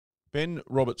Ben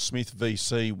Roberts-Smith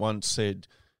VC once said,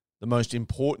 the most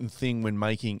important thing when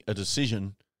making a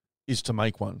decision is to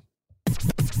make one.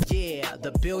 Yeah,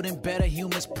 the Building Better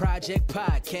Humans Project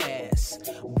podcast.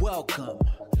 Welcome.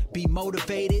 Be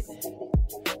motivated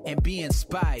and be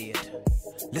inspired.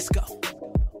 Let's go.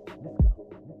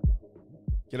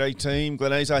 G'day team,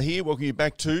 Glenn Azar here. Welcome you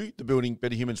back to the Building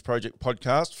Better Humans Project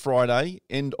podcast. Friday,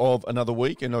 end of another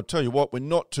week. And I'll tell you what, we're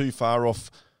not too far off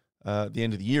the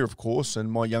end of the year, of course.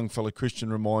 And my young fellow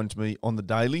Christian reminds me on the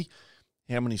daily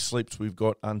how many sleeps we've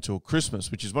got until Christmas,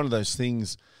 which is one of those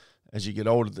things as you get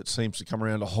older that seems to come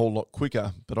around a whole lot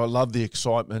quicker. But I love the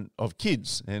excitement of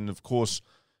kids. And of course,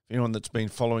 anyone that's been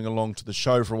following along to the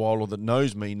show for a while or that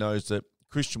knows me knows that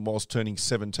Christian, whilst turning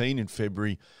 17 in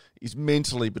February, is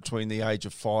mentally between the age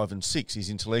of 5 and 6. He's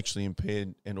intellectually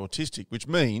impaired and autistic, which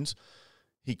means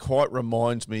he quite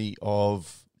reminds me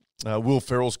of Will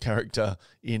Ferrell's character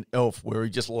in Elf, where he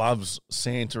just loves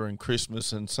Santa and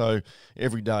Christmas. And so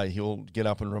every day he'll get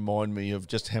up and remind me of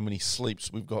just how many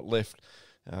sleeps we've got left.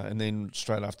 And then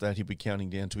straight after that, he'll be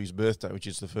counting down to his birthday, which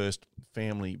is the first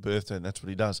family birthday, and that's what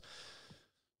he does.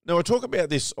 Now, I talk about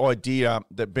this idea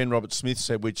that Ben Roberts-Smith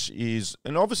said, which is,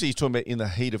 and obviously he's talking about in the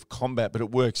heat of combat, but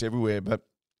it works everywhere. But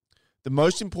the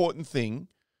most important thing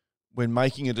when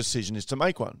making a decision is to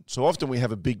make one. So often we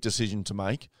have a big decision to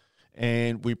make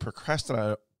and we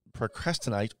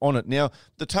procrastinate on it. Now,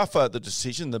 the tougher the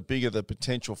decision, the bigger the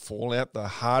potential fallout, the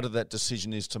harder that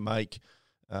decision is to make.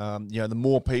 The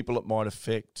more people it might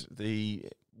affect, the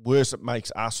worse it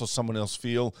makes us or someone else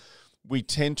feel. We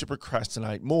tend to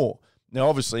procrastinate more. Now,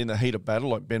 obviously, in the heat of battle,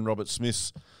 like Ben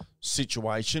Roberts-Smith's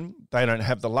situation, they don't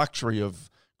have the luxury of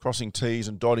crossing T's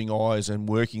and dotting I's and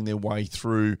working their way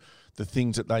through the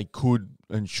things that they could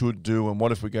and should do, and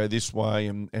what if we go this way,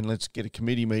 and let's get a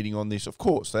committee meeting on this. Of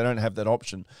course, they don't have that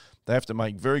option. They have to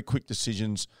make very quick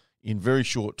decisions in very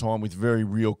short time with very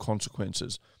real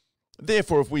consequences.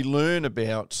 Therefore, if we learn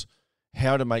about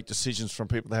how to make decisions from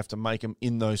people that have to make them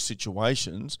in those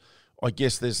situations, I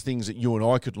guess there's things that you and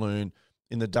I could learn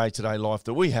in the day-to-day life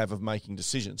that we have of making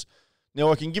decisions. Now,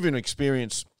 I can give you an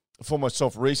experience for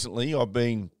myself recently. I've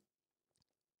been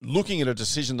looking at a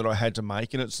decision that I had to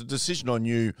make, and it's a decision I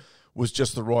knew was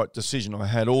just the right decision. I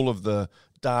had all of the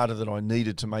data that I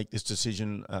needed to make this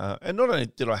decision, and not only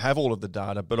did I have all of the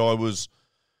data, but I was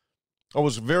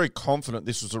very confident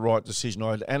this was the right decision.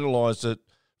 I had analysed it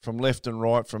from left and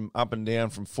right, from up and down,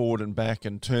 from forward and back,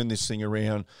 and turned this thing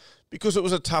around because it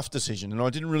was a tough decision and I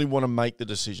didn't really want to make the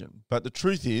decision. But the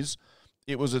truth is,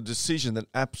 it was a decision that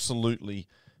absolutely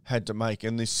had to make.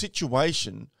 And the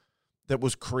situation that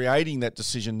was creating that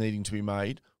decision needing to be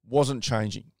made wasn't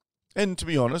changing. And to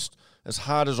be honest, as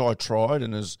hard as I tried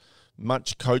and as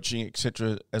much coaching,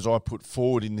 etc., as I put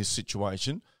forward in this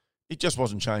situation, it just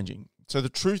wasn't changing. So the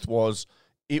truth was,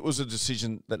 it was a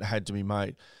decision that had to be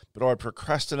made. But I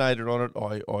procrastinated on it.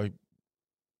 I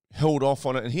held off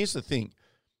on it. And here's the thing.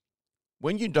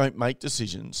 When you don't make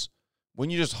decisions, when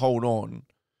you just hold on,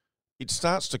 it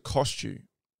starts to cost you.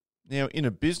 Now, in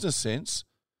a business sense,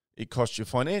 it costs you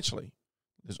financially.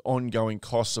 There's ongoing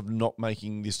costs of not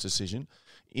making this decision.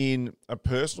 In a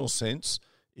personal sense,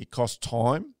 it costs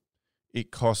time. It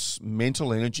costs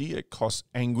mental energy. It costs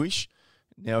anguish.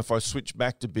 Now, if I switch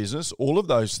back to business, all of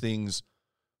those things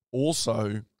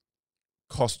also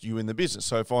cost you in the business.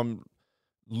 So if I'm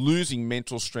losing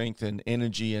mental strength and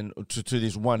energy and to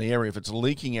this one area, if it's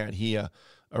leaking out here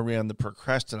around the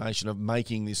procrastination of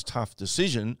making this tough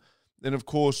decision, then of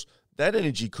course that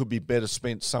energy could be better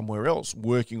spent somewhere else,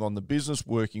 working on the business,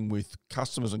 working with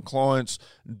customers and clients,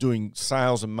 doing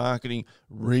sales and marketing,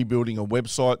 rebuilding a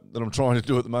website that I'm trying to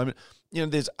do at the moment.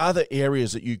 There's other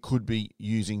areas that you could be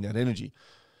using that energy.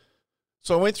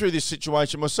 So I went through this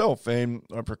situation myself and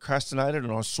I procrastinated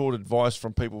and I sought advice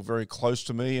from people very close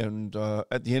to me. And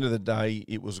at the end of the day,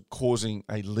 it was causing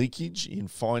a leakage in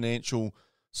financial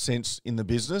sense in the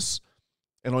business.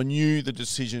 And I knew the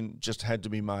decision just had to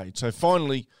be made. So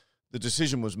finally, the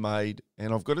decision was made.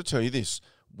 And I've got to tell you this,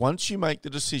 once you make the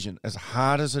decision, as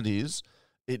hard as it is,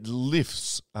 it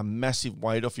lifts a massive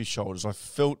weight off your shoulders. I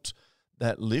felt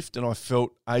that lift and I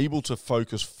felt able to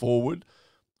focus forward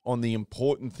on the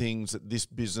important things that this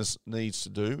business needs to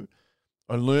do.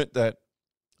 I learnt that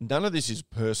none of this is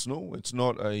personal. It's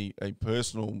not a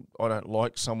personal, I don't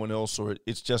like someone else, or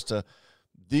it's just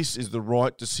this is the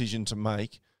right decision to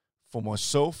make for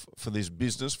myself, for this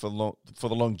business, for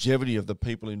the longevity of the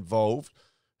people involved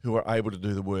who are able to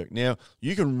do the work. Now,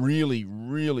 you can really,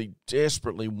 really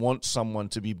desperately want someone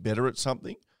to be better at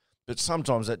something, but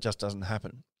sometimes that just doesn't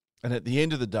happen. And at the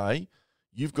end of the day,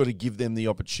 you've got to give them the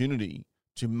opportunity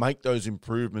to make those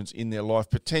improvements in their life,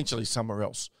 potentially somewhere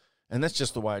else. And that's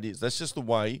just the way it is. That's just the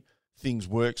way things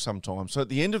work sometimes. So at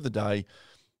the end of the day,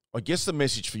 I guess the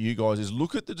message for you guys is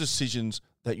look at the decisions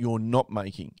that you're not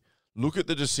making. Look at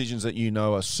the decisions that you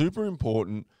know are super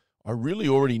important. I really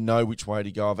already know which way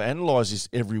to go. I've analysed this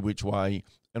every which way,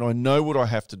 and I know what I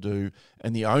have to do.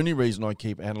 And the only reason I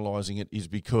keep analysing it is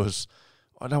because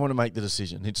I don't want to make the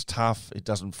decision. It's tough. It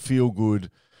doesn't feel good.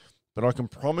 But I can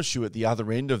promise you at the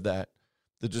other end of that,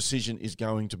 the decision is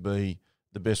going to be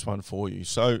the best one for you.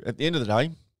 So at the end of the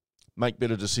day, make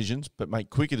better decisions, but make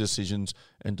quicker decisions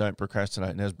and don't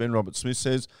procrastinate. And as Ben Roberts-Smith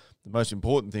says, the most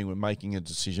important thing when making a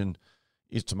decision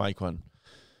is to make one.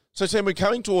 So, Sam, we're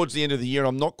coming towards the end of the year.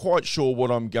 I'm not quite sure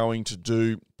what I'm going to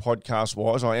do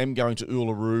podcast-wise. I am going to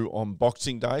Uluru on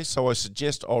Boxing Day, so I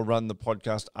suggest I'll run the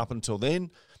podcast up until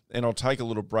then, and I'll take a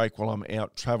little break while I'm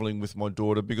out travelling with my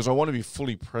daughter because I want to be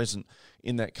fully present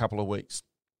in that couple of weeks.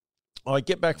 I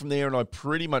get back from there and I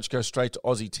pretty much go straight to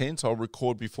Aussie 10, so I'll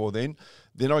record before then.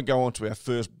 Then I go on to our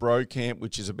first bro camp,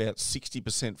 which is about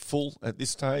 60% full at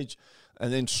this stage,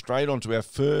 and then straight on to our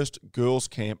first girls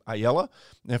camp, Ayala.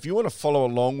 Now, if you want to follow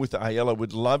along with Ayala,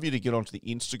 we'd love you to get onto the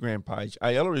Instagram page.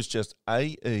 Ayala is just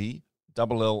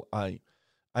A-E-L-L-A.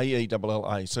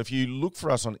 A-E-L-L-A. So if you look for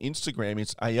us on Instagram,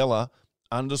 it's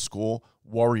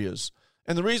Ayala_Warriors.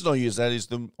 And the reason I use that is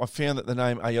I found that the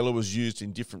name Ayala was used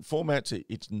in different formats.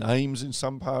 It's names in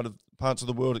some parts of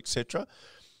the world, etc.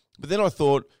 But then I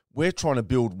thought, we're trying to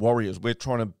build warriors. We're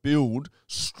trying to build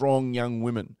strong young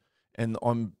women. And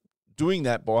I'm doing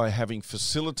that by having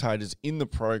facilitators in the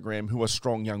program who are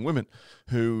strong young women,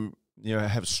 who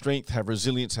have strength, have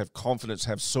resilience, have confidence,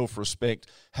 have self-respect,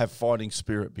 have fighting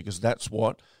spirit, because that's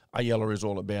what Ayala is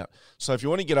all about. So if you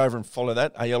want to get over and follow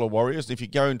that, Ayala Warriors, if you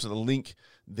go into the link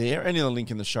there and in the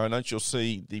link in the show notes, you'll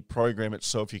see the program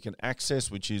itself you can access,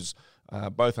 which is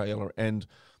both Ayala and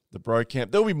the Bro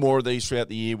Camp. There'll be more of these throughout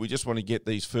the year. We just want to get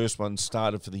these first ones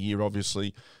started for the year,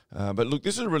 obviously. But look,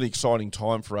 this is a really exciting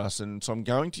time for us, and so I'm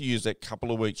going to use that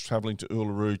couple of weeks travelling to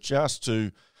Uluru just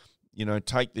to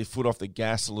take the foot off the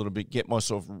gas a little bit, get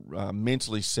myself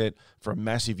mentally set for a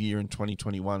massive year in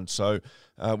 2021. So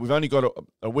we've only got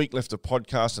a week left of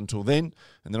podcast until then,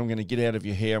 and then I'm going to get out of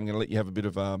your hair. I'm going to let you have a bit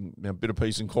of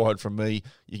peace and quiet from me.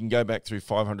 You can go back through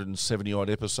 570-odd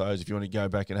episodes if you want to go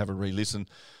back and have a re-listen.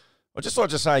 I'd just like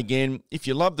to say again, if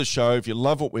you love the show, if you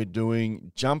love what we're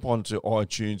doing, jump onto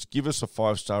iTunes, give us a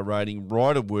 5-star rating,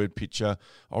 write a word picture.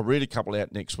 I'll read a couple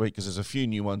out next week because there's a few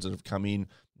new ones that have come in.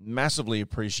 Massively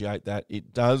appreciate that.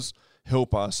 It does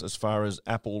help us as far as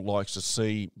Apple likes to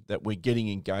see that we're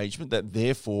getting engagement, that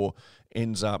therefore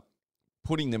ends up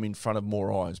putting them in front of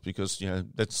more eyes because,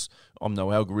 I'm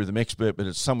no algorithm expert, but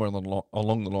it's somewhere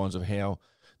along the lines of how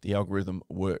the algorithm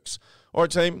works. All right,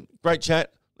 team, great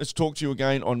chat. Let's talk to you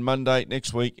again on Monday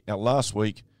next week, our last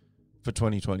week for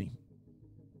 2020.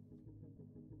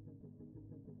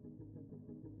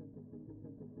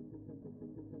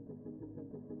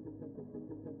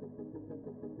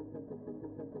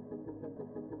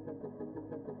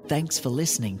 Thanks for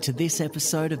listening to this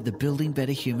episode of the Building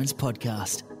Better Humans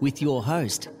podcast with your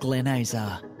host, Glenn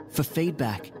Azar. For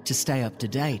feedback, to stay up to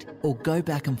date, or go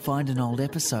back and find an old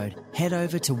episode, head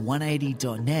over to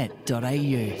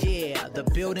 180.net.au. Yeah, the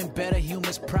Building Better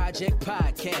Humans Project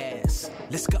podcast.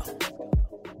 Let's go.